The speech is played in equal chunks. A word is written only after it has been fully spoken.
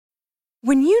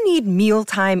When you need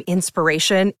mealtime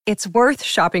inspiration, it's worth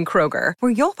shopping Kroger,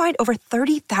 where you'll find over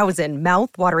 30,000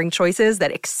 mouth-watering choices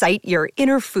that excite your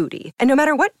inner foodie. And no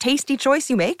matter what tasty choice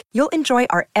you make, you'll enjoy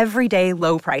our everyday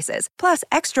low prices, plus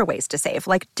extra ways to save,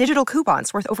 like digital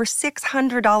coupons worth over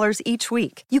 $600 each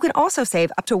week. You can also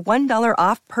save up to $1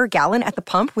 off per gallon at the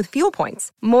pump with fuel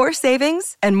points. More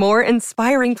savings and more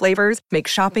inspiring flavors make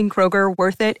shopping Kroger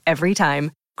worth it every time.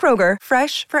 Kroger,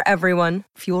 fresh for everyone.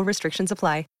 Fuel restrictions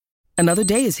apply. Another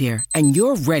day is here, and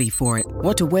you're ready for it.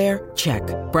 What to wear? Check.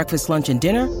 Breakfast, lunch, and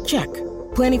dinner? Check.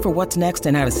 Planning for what's next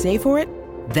and how to save for it?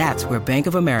 That's where Bank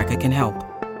of America can help.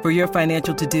 For your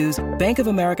financial to-dos, Bank of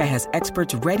America has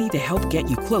experts ready to help get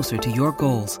you closer to your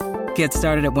goals. Get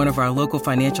started at one of our local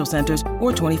financial centers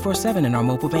or 24/7 in our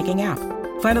mobile banking app.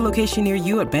 Find a location near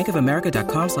you at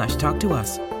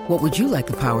bankofamerica.com/talktous. What would you like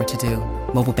the power to do?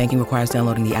 Mobile banking requires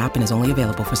downloading the app and is only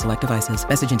available for select devices.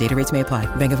 Message and data rates may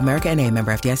apply. Bank of America N.A.,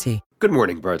 member FDIC. Good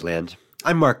morning, Birdland.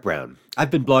 I'm Mark Brown. I've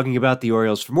been blogging about the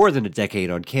Orioles for more than a decade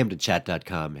on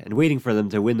CamdenChat.com and waiting for them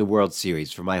to win the World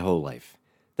Series for my whole life.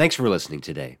 Thanks for listening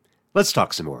today. Let's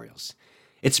talk some Orioles.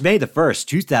 It's May the 1st,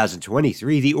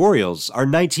 2023. The Orioles are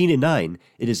 19-9.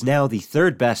 It is now the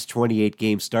third best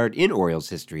 28-game start in Orioles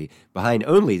history, behind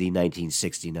only the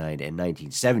 1969 and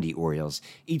 1970 Orioles,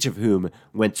 each of whom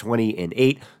went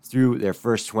 20-8 through their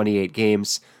first 28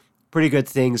 games. Pretty good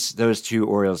things those two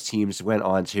Orioles teams went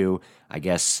on to, I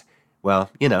guess.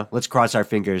 Well, let's cross our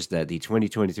fingers that the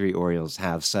 2023 Orioles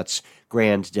have such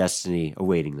grand destiny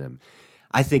awaiting them.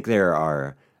 I think there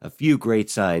are a few great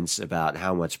signs about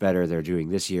how much better they're doing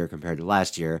this year compared to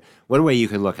last year. One way you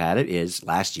can look at it is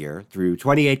last year, through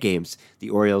 28 games, the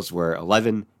Orioles were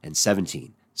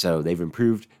 11-17. So they've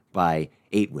improved by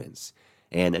 8 wins.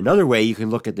 And another way you can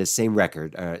look at this same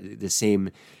record, the same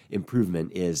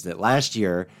improvement, is that last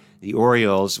year, the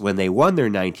Orioles, when they won their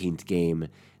 19th game,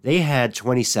 they had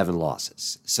 27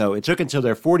 losses. So it took until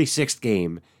their 46th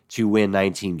game to win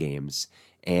 19 games.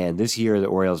 And this year, the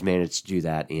Orioles managed to do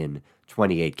that in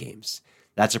 28 games.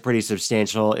 That's a pretty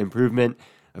substantial improvement.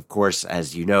 Of course,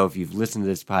 as you know, if you've listened to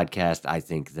this podcast, I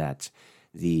think that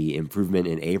the improvement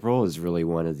in April is really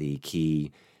one of the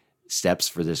key steps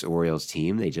for this Orioles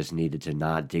team. They just needed to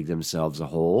not dig themselves a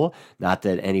hole. Not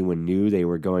that anyone knew they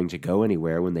were going to go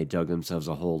anywhere when they dug themselves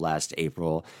a hole last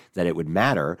April, that it would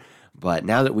matter. But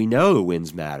now that we know the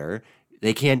wins matter,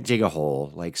 they can't dig a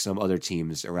hole like some other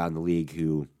teams around the league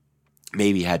who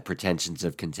maybe had pretensions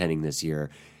of contending this year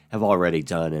have already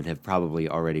done and have probably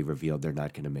already revealed they're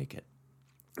not going to make it.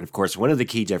 And of course, one of the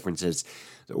key differences,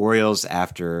 the Orioles,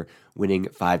 after winning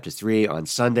 5-3 on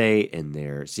Sunday in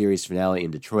their series finale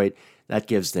in Detroit, that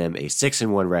gives them a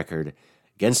 6-1 record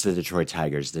against the Detroit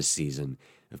Tigers this season.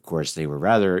 Of course, they were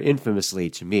rather infamously,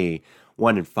 to me,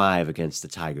 1-5 against the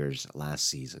Tigers last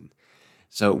season.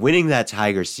 So winning that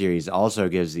Tigers series also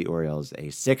gives the Orioles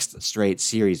a 6th straight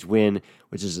series win,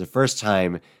 which is the first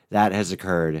time that has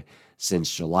occurred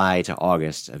since July to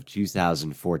August of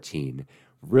 2014.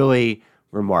 Really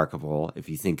remarkable if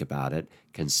you think about it,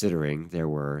 considering there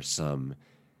were some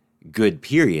good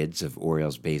periods of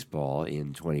Orioles baseball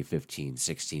in 2015,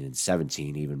 16, and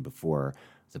 17, even before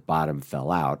the bottom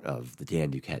fell out of the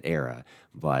Dan Duquette era.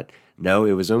 But no,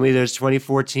 it was only those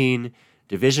 2014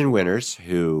 division winners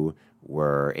who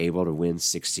were able to win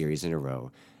 6 series in a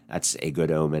row. That's a good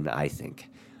omen, I think.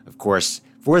 Of course,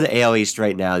 for the AL East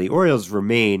right now, the Orioles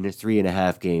remain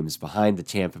 3.5 games behind the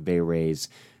Tampa Bay Rays,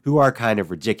 who are kind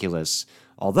of ridiculous,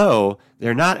 although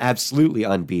they're not absolutely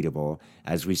unbeatable,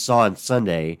 as we saw on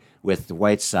Sunday with the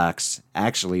White Sox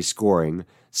actually scoring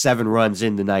 7 runs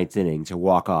in the 9th inning to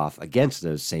walk off against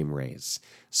those same Rays.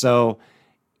 So,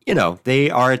 they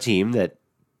are a team that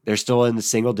they're still in the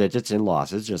single digits in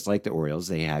losses, just like the Orioles.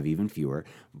 They have even fewer,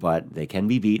 but they can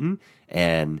be beaten.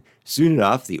 And soon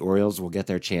enough, the Orioles will get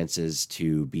their chances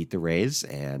to beat the Rays,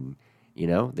 and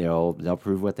they'll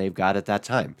prove what they've got at that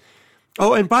time.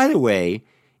 Oh, and by the way,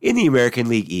 in the American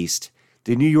League East,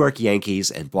 the New York Yankees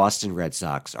and Boston Red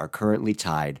Sox are currently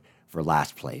tied for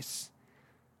last place.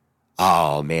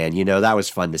 Oh, man, that was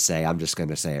fun to say. I'm just going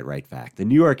to say it right back. The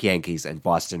New York Yankees and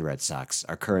Boston Red Sox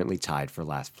are currently tied for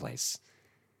last place.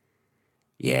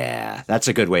 Yeah, that's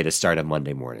a good way to start a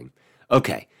Monday morning.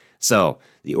 Okay, so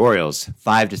the Orioles,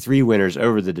 5-3 winners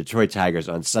over the Detroit Tigers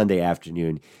on Sunday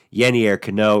afternoon. Yennier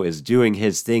Cano is doing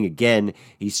his thing again.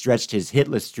 He stretched his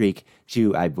hitless streak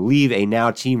to, I believe, a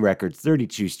now team record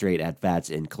 32 straight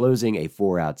at-bats in closing, a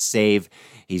 4-out save.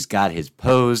 He's got his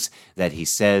pose that he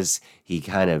says he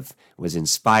kind of was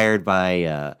inspired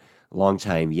by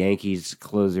longtime Yankees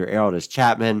closer Aroldis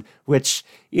Chapman, which,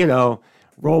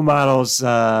 role models,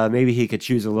 maybe he could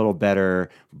choose a little better,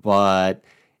 but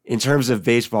in terms of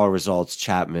baseball results,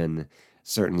 Chapman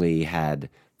certainly had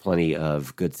plenty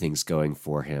of good things going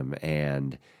for him,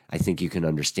 and I think you can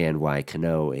understand why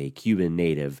Cano, a Cuban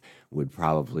native, would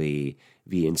probably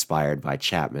be inspired by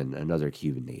Chapman, another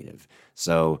Cuban native.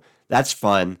 So that's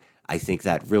fun. I think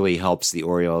that really helps the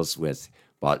Orioles with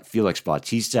Felix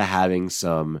Bautista having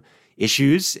some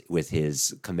issues with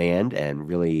his command and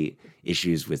really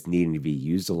issues with needing to be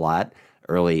used a lot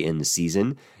early in the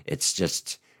season. It's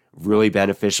just really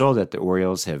beneficial that the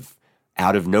Orioles have,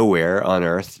 out of nowhere,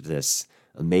 unearthed this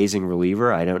amazing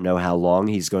reliever. I don't know how long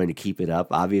he's going to keep it up.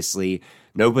 Obviously,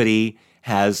 nobody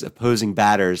has opposing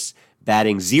batters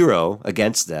batting 0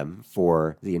 against them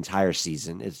for the entire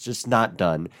season. It's just not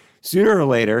done. Sooner or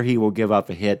later, he will give up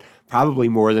a hit, probably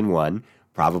more than one,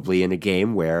 probably in a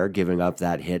game where giving up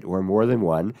that hit or more than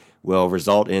one will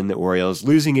result in the Orioles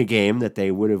losing a game that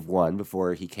they would have won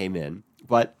before he came in.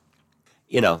 But,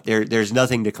 there's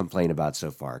nothing to complain about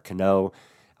so far. Cano,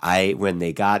 when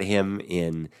they got him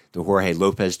in the Jorge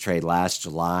Lopez trade last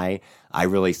July, I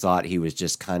really thought he was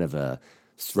just kind of a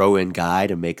throw-in guy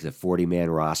to make the 40-man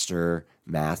roster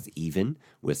math even,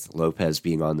 with Lopez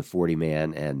being on the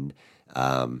 40-man, and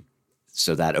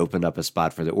so that opened up a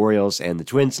spot for the Orioles, and the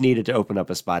Twins needed to open up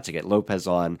a spot to get Lopez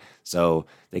on so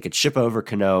they could ship over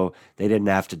Cano. They didn't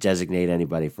have to designate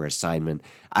anybody for assignment.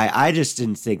 I just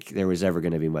didn't think there was ever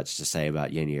going to be much to say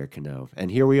about Yennier Cano,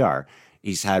 and here we are.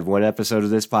 He's had one episode of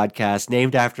this podcast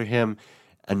named after him,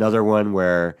 another one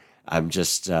where I'm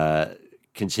just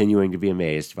continuing to be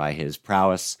amazed by his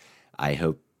prowess. I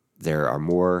hope there are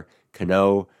more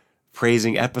Cano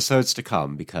praising episodes to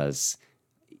come, because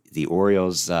the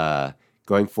Orioles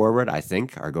going forward, I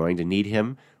think, are going to need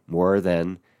him more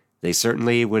than they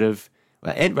certainly would have,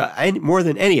 and more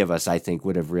than any of us, I think,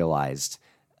 would have realized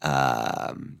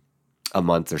a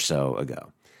month or so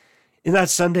ago. In that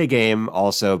Sunday game,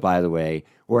 also, by the way,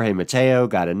 Jorge Mateo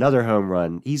got another home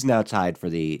run. He's now tied for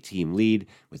the team lead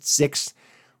with 6.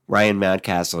 Ryan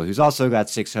Mountcastle, who's also got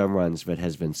 6 home runs but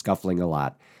has been scuffling a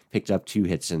lot, picked up 2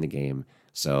 hits in the game.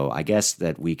 So I guess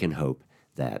that we can hope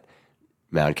that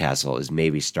Mountcastle is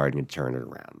maybe starting to turn it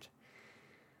around.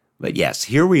 But yes,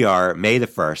 here we are, May the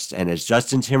 1st, and as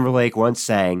Justin Timberlake once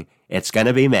sang, it's going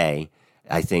to be May.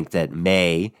 I think that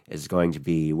May is going to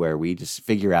be where we just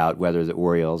figure out whether the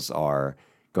Orioles are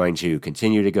going to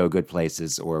continue to go good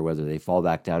places or whether they fall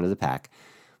back down to the pack.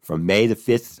 From May the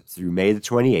 5th through May the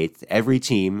 28th, every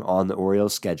team on the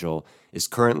Orioles schedule is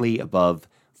currently above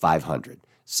 500.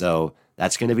 So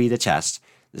that's going to be the test.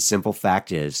 The simple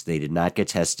fact is they did not get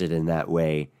tested in that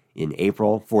way in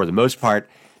April for the most part,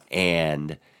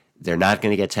 and they're not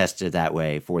going to get tested that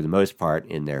way for the most part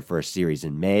in their first series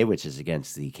in May, which is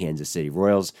against the Kansas City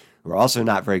Royals, who are also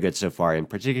not very good so far and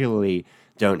particularly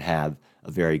don't have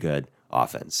a very good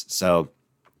offense. So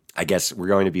I guess we're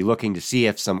going to be looking to see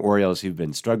if some Orioles who've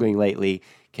been struggling lately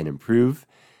can improve.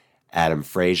 Adam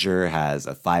Frazier has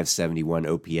a 571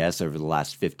 OPS over the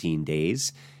last 15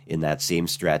 days. In that same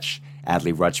stretch,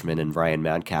 Adley Rutschman and Ryan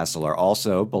Mountcastle are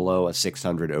also below a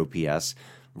 600 OPS.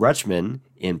 Rutschman,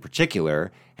 in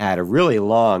particular, had a really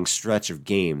long stretch of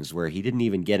games where he didn't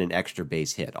even get an extra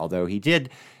base hit, although he did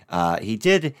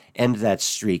end that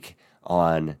streak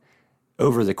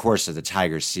over the course of the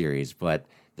Tigers series, but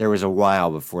there was a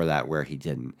while before that where he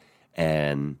didn't.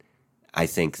 And I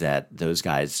think that those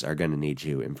guys are going to need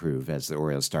to improve as the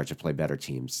Orioles start to play better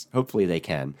teams. Hopefully they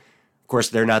can. Of course,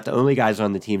 they're not the only guys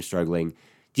on the team struggling.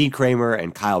 Dean Kramer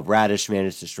and Kyle Bradish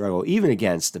managed to struggle even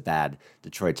against the bad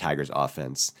Detroit Tigers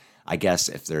offense. I guess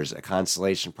if there's a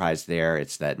consolation prize there,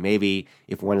 it's that maybe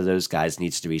if one of those guys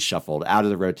needs to be shuffled out of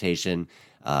the rotation,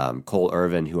 Cole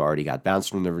Irvin, who already got bounced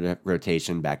from the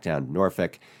rotation back down to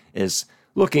Norfolk, is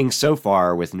looking so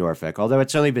far with Norfolk, although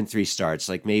it's only been 3 starts,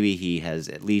 like maybe he has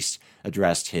at least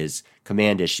addressed his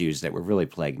command issues that were really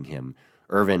plaguing him.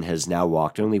 Irvin has now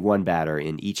walked only 1 batter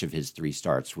in each of his 3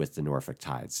 starts with the Norfolk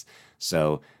Tides.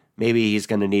 So maybe he's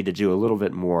going to need to do a little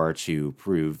bit more to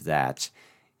prove that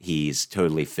he's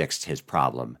totally fixed his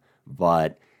problem.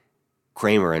 But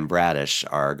Kramer and Bradish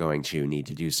are going to need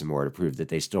to do some more to prove that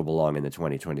they still belong in the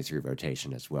 2023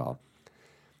 rotation as well.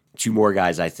 2 more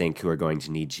guys, I think, who are going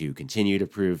to need to continue to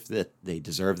prove that they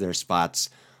deserve their spots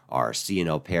are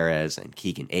Cionel Perez and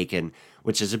Keegan Aiken,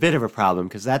 which is a bit of a problem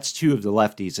because that's 2 of the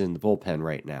lefties in the bullpen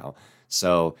right now.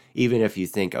 So even if you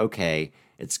think, okay,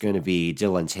 it's going to be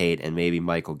Dylan Tate and maybe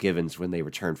Michael Givens when they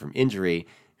return from injury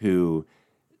who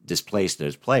displace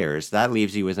those players, that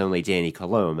leaves you with only Danny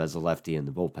Colomb as a lefty in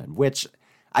the bullpen, which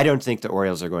I don't think the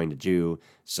Orioles are going to do.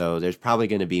 So there's probably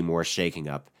going to be more shaking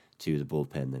up to the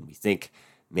bullpen than we think.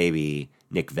 Maybe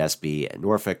Nick Vespi at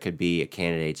Norfolk could be a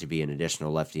candidate to be an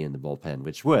additional lefty in the bullpen,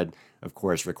 which would, of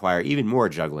course, require even more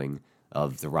juggling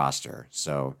of the roster.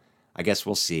 So I guess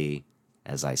we'll see,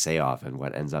 as I say often,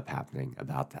 what ends up happening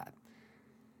about that.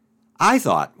 I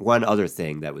thought one other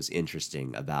thing that was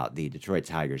interesting about the Detroit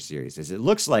Tigers series is it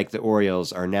looks like the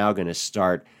Orioles are now going to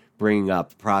start bringing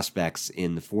up prospects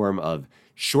in the form of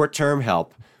short-term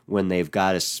help when they've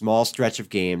got a small stretch of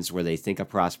games where they think a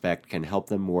prospect can help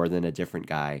them more than a different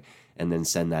guy, and then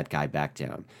send that guy back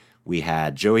down. We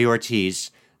had Joey Ortiz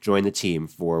join the team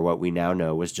for what we now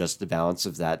know was just the balance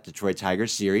of that Detroit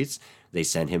Tigers series. They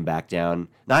sent him back down,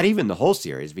 not even the whole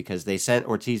series, because they sent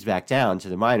Ortiz back down to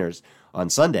the minors on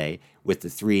Sunday with the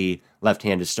 3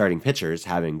 left-handed starting pitchers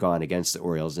having gone against the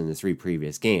Orioles in the 3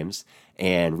 previous games,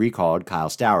 and recalled Kyle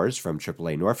Stowers from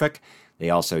AAA Norfolk. They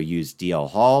also used DL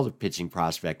Hall, the pitching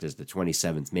prospect, as the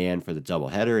 27th man for the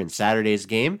doubleheader in Saturday's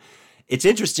game. It's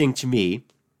interesting to me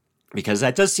because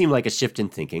that does seem like a shift in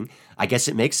thinking. I guess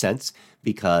it makes sense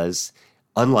because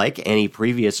unlike any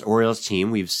previous Orioles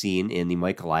team we've seen in the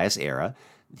Mike Elias era,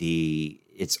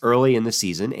 it's early in the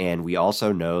season, and we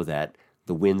also know that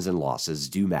the wins and losses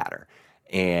do matter.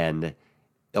 And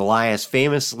Elias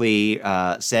famously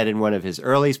said in one of his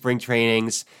early spring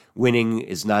trainings, winning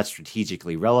is not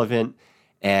strategically relevant,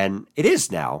 and it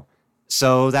is now.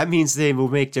 So that means they will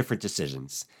make different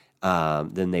decisions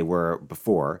than they were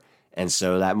before. And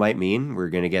so that might mean we're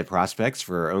going to get prospects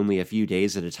for only a few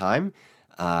days at a time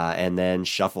and then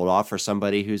shuffled off for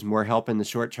somebody who's more help in the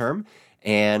short term.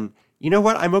 And you know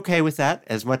what? I'm okay with that,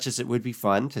 as much as it would be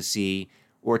fun to see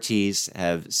Ortiz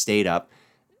have stayed up.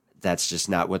 That's just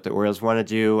not what the Orioles want to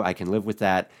do. I can live with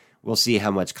that. We'll see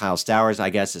how much Kyle Stowers, I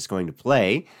guess, is going to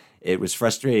play. It was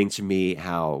frustrating to me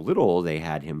how little they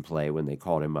had him play when they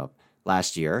called him up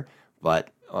last year.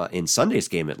 But in Sunday's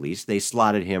game, at least, they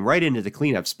slotted him right into the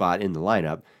cleanup spot in the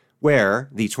lineup, where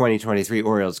the 2023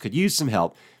 Orioles could use some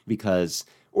help because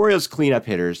Orioles cleanup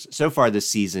hitters so far this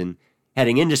season,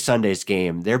 heading into Sunday's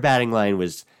game, their batting line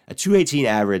was a .218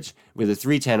 average with a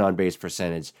 .310 on-base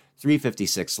percentage,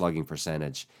 .356 slugging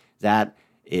percentage. That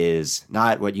is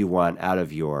not what you want out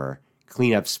of your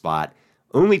cleanup spot.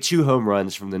 Only 2 home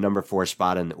runs from the number 4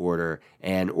 spot in the order,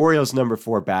 and Orioles' number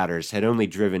 4 batters had only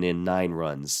driven in 9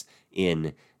 runs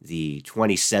in the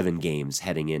 27 games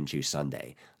heading into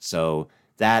Sunday. So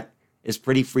that is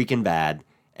pretty freaking bad,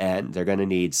 and they're going to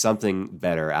need something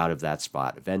better out of that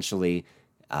spot eventually.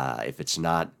 If it's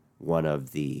not one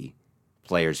of the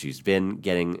players who's been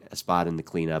getting a spot in the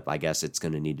cleanup, I guess it's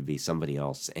going to need to be somebody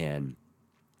else, and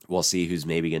we'll see who's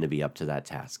maybe going to be up to that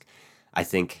task. I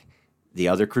think the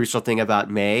other crucial thing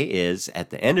about May is at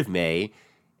the end of May,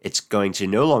 it's going to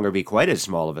no longer be quite as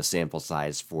small of a sample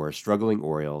size for struggling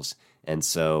Orioles. And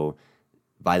so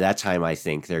by that time, I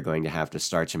think they're going to have to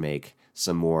start to make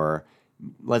some more,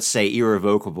 let's say,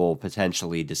 irrevocable,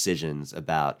 potentially, decisions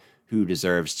about who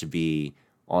deserves to be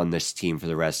on this team for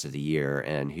the rest of the year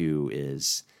and who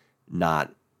is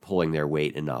not pulling their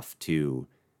weight enough to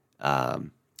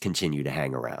continue to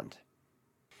hang around.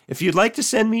 If you'd like to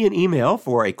send me an email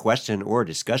for a question or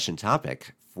discussion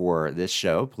topic for this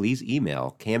show, please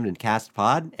email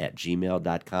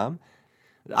camdencastpod@gmail.com.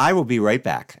 I will be right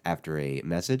back after a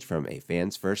message from a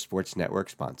Fans First Sports Network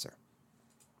sponsor.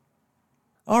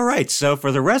 All right, so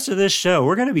for the rest of this show,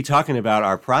 we're going to be talking about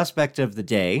our prospect of the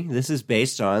day. This is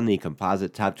based on the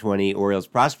composite top 20 Orioles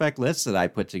prospect list that I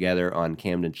put together on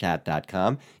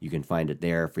CamdenChat.com. You can find it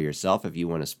there for yourself if you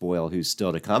want to spoil who's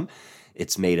still to come.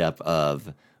 It's made up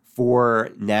of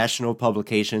 4 national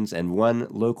publications and 1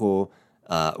 local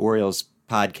Orioles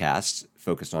podcast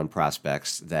focused on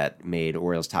prospects that made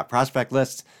Orioles top prospect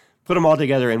lists. Put them all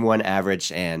together in one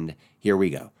average, and here we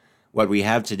go. What we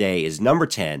have today is number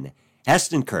 10,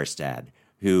 Heston Kjerstad,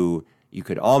 who you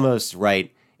could almost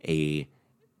write a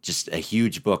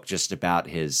huge book just about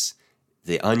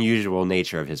the unusual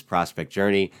nature of his prospect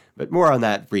journey, but more on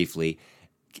that briefly.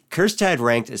 Kjerstad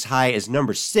ranked as high as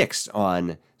number 6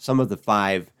 on some of the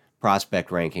 5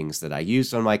 prospect rankings that I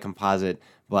used on my composite,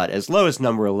 but as low as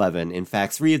number 11. In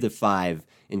fact, 3 of the 5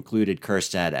 included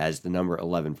Kjerstad as the number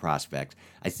 11 prospect.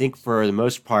 I think for the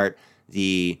most part,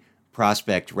 the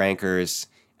prospect rankers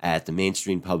at the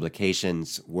mainstream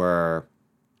publications were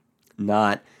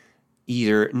not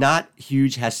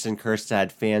huge Heston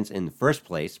Kjerstad fans in the first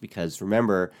place, because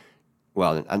remember,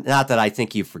 well, not that I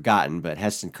think you've forgotten, but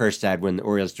Heston Kjerstad, when the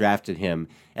Orioles drafted him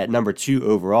at number 2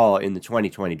 overall in the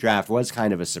 2020 draft, was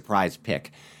kind of a surprise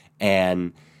pick.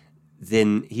 And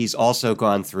then he's also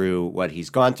gone through what he's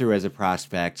gone through as a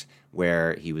prospect,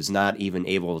 where he was not even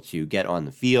able to get on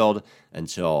the field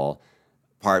until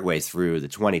partway through the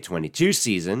 2022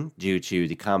 season due to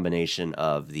the combination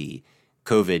of the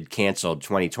COVID-canceled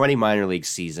 2020 minor league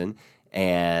season,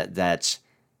 and that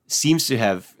seems to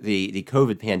have, the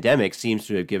COVID pandemic seems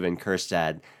to have given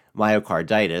Kjerstad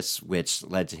myocarditis, which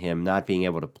led to him not being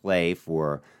able to play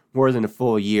for more than a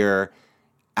full year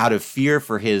out of fear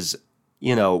for his,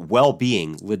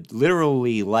 well-being,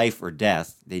 literally life or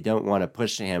death. They don't want to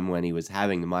push him when he was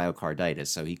having the myocarditis,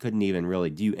 so he couldn't even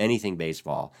really do anything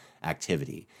baseball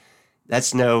activity.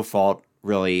 That's no fault,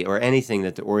 really, or anything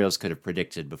that the Orioles could have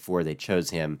predicted before they chose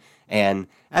him. And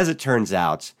as it turns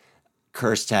out,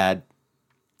 Kjerstad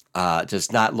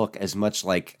does not look as much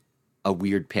like a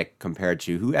weird pick compared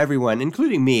to who everyone,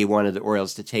 including me, wanted the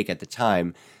Orioles to take at the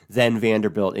time, then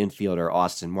Vanderbilt infielder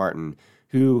Austin Martin,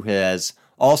 who has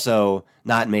also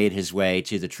not made his way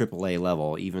to the AAA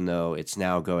level, even though it's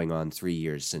now going on 3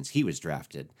 years since he was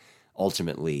drafted,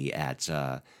 ultimately at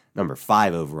number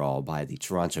 5 overall by the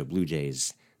Toronto Blue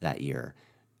Jays that year.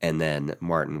 And then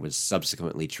Martin was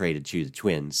subsequently traded to the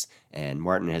Twins, and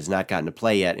Martin has not gotten to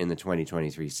play yet in the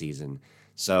 2023 season.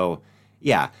 So,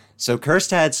 yeah. So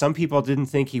Kjerstad, some people didn't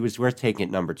think he was worth taking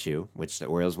at number 2, which the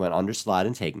Orioles went underslot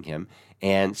in taking him.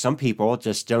 And some people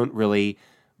just don't really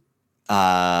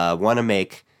want to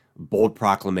make bold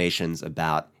proclamations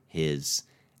about his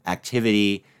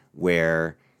activity,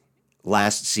 where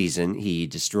last season he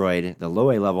destroyed the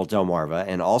low A level Delmarva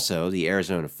and also the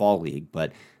Arizona Fall League,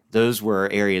 but those were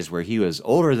areas where he was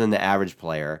older than the average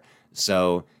player,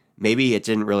 so maybe it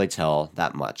didn't really tell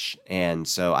that much. And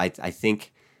so I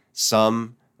think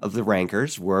some of the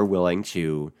rankers were willing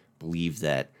to believe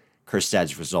that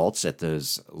Kjerstad's results at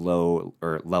those low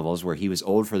levels where he was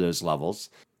old for those levels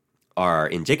are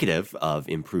indicative of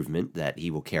improvement that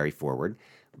he will carry forward,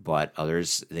 but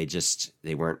others,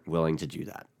 they weren't willing to do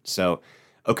that. So,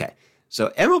 okay. So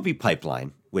MLB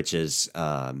Pipeline, which is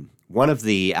one of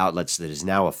the outlets that is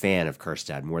now a fan of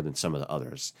Kjerstad more than some of the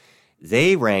others,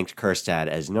 they ranked Kjerstad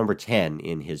as number 10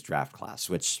 in his draft class,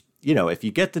 which, if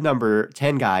you get the number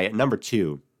 10 guy at number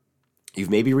 2, you've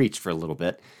maybe reached for a little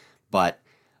bit, but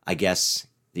I guess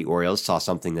the Orioles saw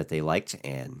something that they liked,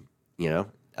 and,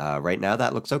 right now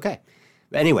that looks okay.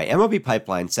 But anyway, MLB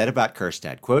Pipeline said about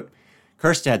Kjerstad, quote,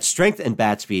 Kjerstad's strength and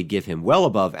bat speed give him well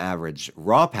above average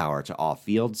raw power to all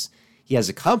fields. He has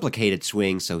a complicated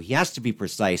swing, so he has to be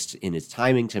precise in his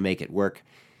timing to make it work.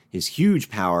 His huge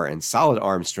power and solid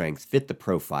arm strength fit the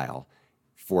profile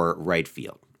for right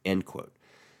field, end quote.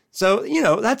 So,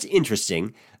 that's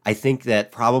interesting. I think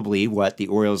that probably what the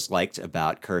Orioles liked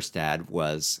about Kjerstad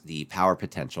was the power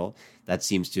potential. That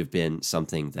seems to have been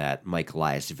something that Mike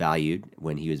Elias valued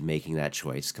when he was making that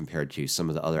choice compared to some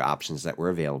of the other options that were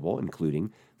available,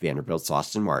 including Vanderbilt's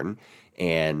Austin Martin.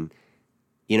 And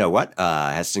you know what?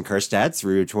 Heston Kjerstad,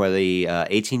 through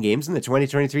 18 games in the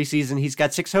 2023 season, he's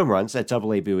got 6 home runs at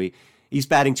Double-A Bowie. He's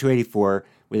batting .284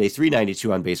 with a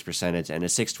 .392 on-base percentage and a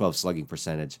 .612 slugging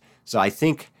percentage. So I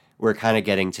think we're kind of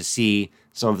getting to see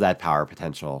some of that power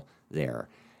potential there.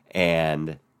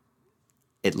 And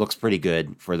it looks pretty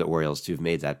good for the Orioles to have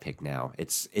made that pick now.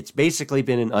 It's basically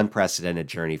been an unprecedented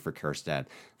journey for Kjerstad.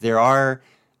 There are,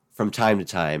 from time to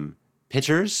time,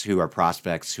 pitchers who are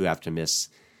prospects who have to miss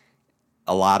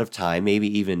a lot of time. Maybe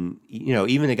even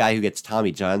a guy who gets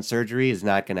Tommy John surgery is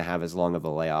not going to have as long of a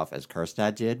layoff as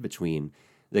Kjerstad did between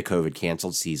the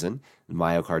COVID-canceled season, the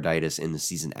myocarditis in the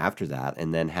season after that,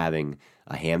 and then having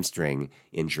a hamstring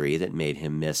injury that made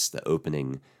him miss the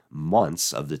opening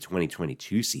months of the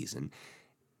 2022 season.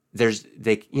 There's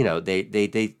like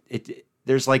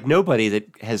nobody that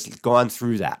has gone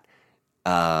through that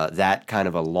kind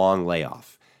of a long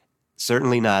layoff.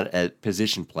 Certainly not at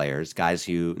position players, guys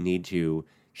who need to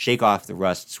shake off the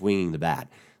rust swinging the bat.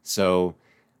 So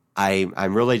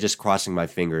I'm really just crossing my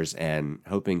fingers and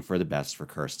hoping for the best for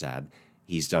Kjerstad.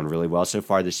 He's done really well so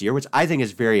far this year, which I think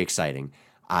is very exciting.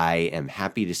 I am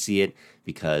happy to see it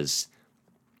because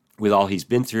with all he's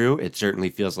been through, it certainly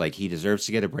feels like he deserves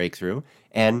to get a breakthrough.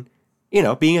 And,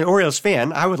 being an Orioles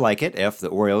fan, I would like it if the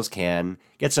Orioles can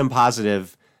get some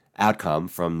positive outcome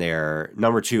from their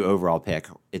number 2 overall pick.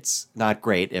 It's not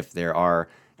great if there are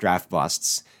draft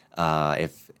busts.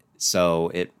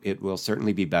 It will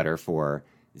certainly be better for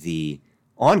the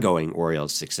ongoing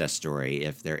Orioles success story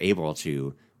if they're able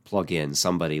to plug in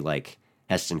somebody like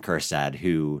Heston Kjerstad,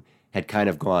 who had kind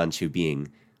of gone to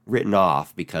being written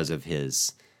off because of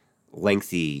his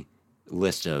lengthy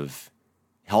list of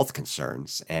health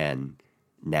concerns, and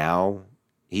now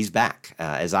he's back.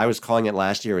 As I was calling it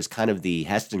last year, it was kind of the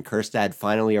Heston Kjerstad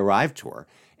finally arrived tour,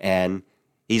 and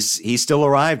he's still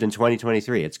arrived in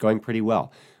 2023. It's going pretty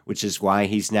well, which is why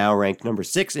he's now ranked number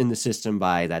 6 in the system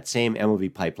by that same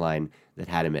MLB Pipeline that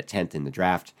had him at 10th in the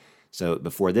draft. So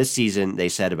before this season, they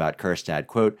said about Kjerstad,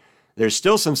 quote, There's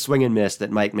still some swing and miss that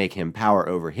might make him power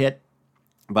over hit,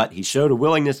 but he showed a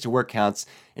willingness to work counts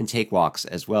and take walks,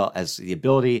 as well as the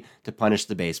ability to punish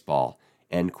the baseball,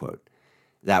 end quote.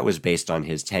 That was based on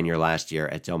his tenure last year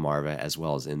at Delmarva, as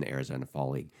well as in the Arizona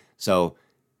Fall League. So,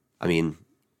 I mean,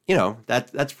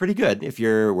 that's pretty good. If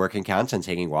you're working counts and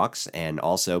taking walks and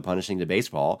also punishing the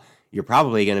baseball, you're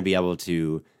probably going to be able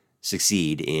to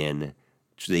succeed in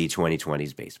the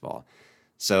 2020s baseball.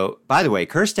 So, by the way,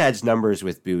 Kjerstad's numbers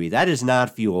with Bowie, that is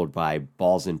not fueled by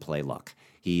balls in play luck.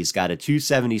 He's got a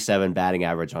 .277 batting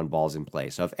average on balls in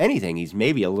play. So, if anything, he's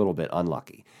maybe a little bit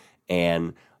unlucky.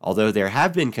 And although there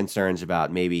have been concerns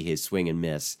about maybe his swing and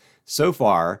miss, so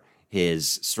far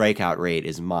his strikeout rate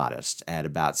is modest at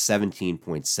about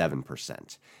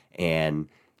 17.7%. And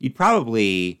you'd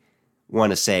probably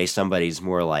want to say somebody's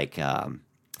more like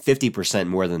 50%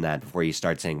 more than that before you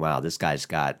start saying, wow, this guy's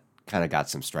got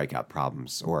some strikeout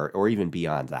problems, or even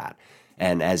beyond that.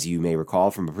 And as you may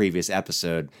recall from a previous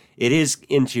episode, it is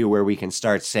into where we can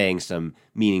start saying some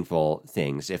meaningful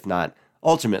things, if not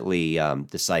ultimately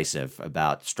decisive,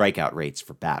 about strikeout rates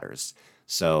for batters.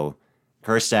 So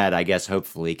Kjerstad, I guess,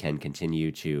 hopefully can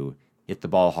continue to hit the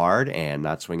ball hard and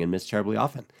not swing and miss terribly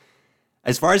often.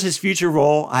 As far as his future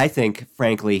role, I think,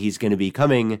 frankly, he's going to be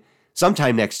coming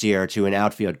sometime next year to an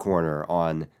outfield corner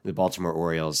on the Baltimore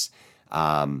Orioles.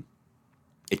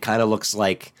 It kind of looks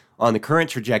like on the current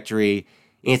trajectory,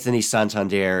 Anthony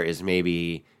Santander is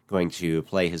maybe going to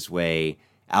play his way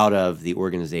out of the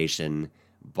organization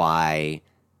by,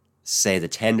 say, the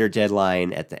tender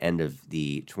deadline at the end of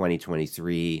the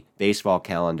 2023 baseball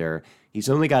calendar. He's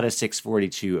only got a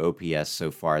 .642 OPS so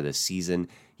far this season.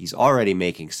 He's already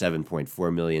making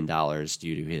 $7.4 million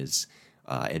due to his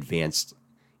advanced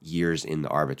years in the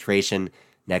arbitration.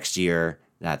 Next year,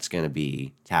 that's going to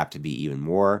be tapped to be even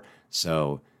more.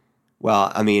 So,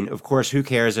 well, I mean, of course, who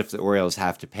cares if the Orioles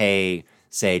have to pay,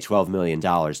 say, $12 million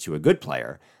to a good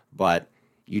player, but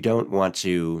you don't want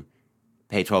to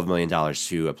pay $12 million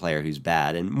to a player who's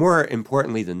bad. And more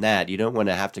importantly than that, you don't want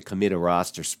to have to commit a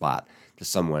roster spot to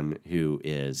someone who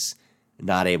is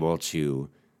not able to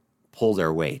pull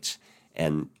their weight.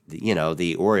 And,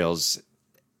 the Orioles,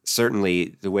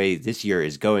 certainly the way this year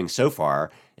is going so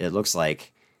far, it looks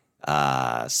like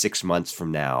 6 months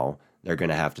from now, they're going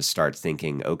to have to start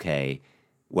thinking, okay,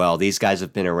 well, these guys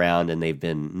have been around and they've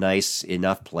been nice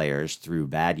enough players through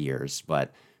bad years,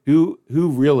 but who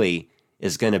really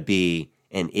is going to be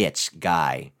an it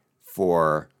guy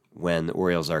for when the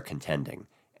Orioles are contending?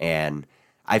 And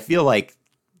I feel like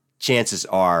chances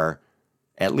are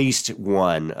at least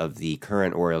one of the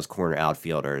current Orioles corner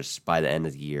outfielders by the end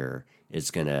of the year is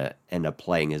going to end up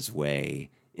playing his way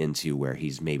into where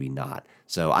he's maybe not.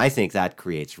 So I think that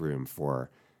creates room for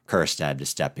Kjerstad to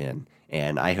step in,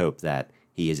 and I hope that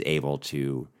he is able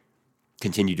to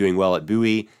continue doing well at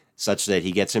Bowie such that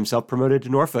he gets himself promoted to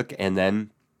Norfolk, and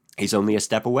then he's only a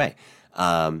step away.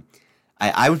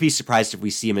 I would be surprised if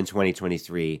we see him in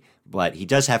 2023, but he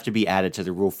does have to be added to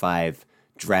the Rule 5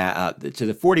 draft, to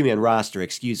the 40-man roster,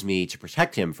 to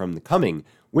protect him from the coming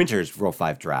winter's Rule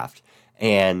 5 draft.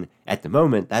 And at the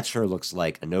moment, that sure looks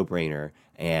like a no-brainer.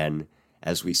 And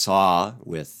as we saw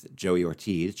with Joey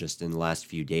Ortiz just in the last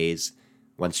few days,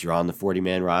 once you're on the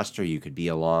 40-man roster, you could be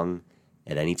along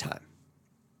at any time.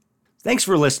 Thanks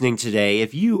for listening today.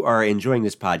 If you are enjoying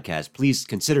this podcast, please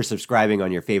consider subscribing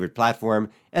on your favorite platform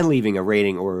and leaving a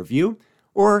rating or review.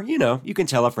 Or, you can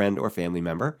tell a friend or family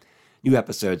member. New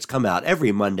episodes come out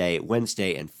every Monday,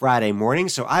 Wednesday, and Friday morning,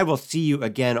 so I will see you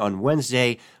again on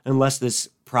Wednesday, unless this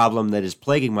problem that is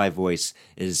plaguing my voice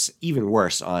is even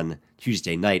worse on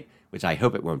Tuesday night, which I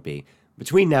hope it won't be.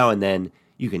 Between now and then,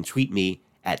 you can tweet me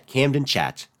at Camden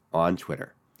Chat on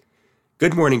Twitter.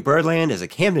 Good Morning Birdland is a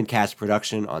Camden Cast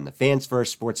production on the Fans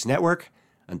First Sports Network.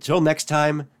 Until next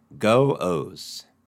time, go O's.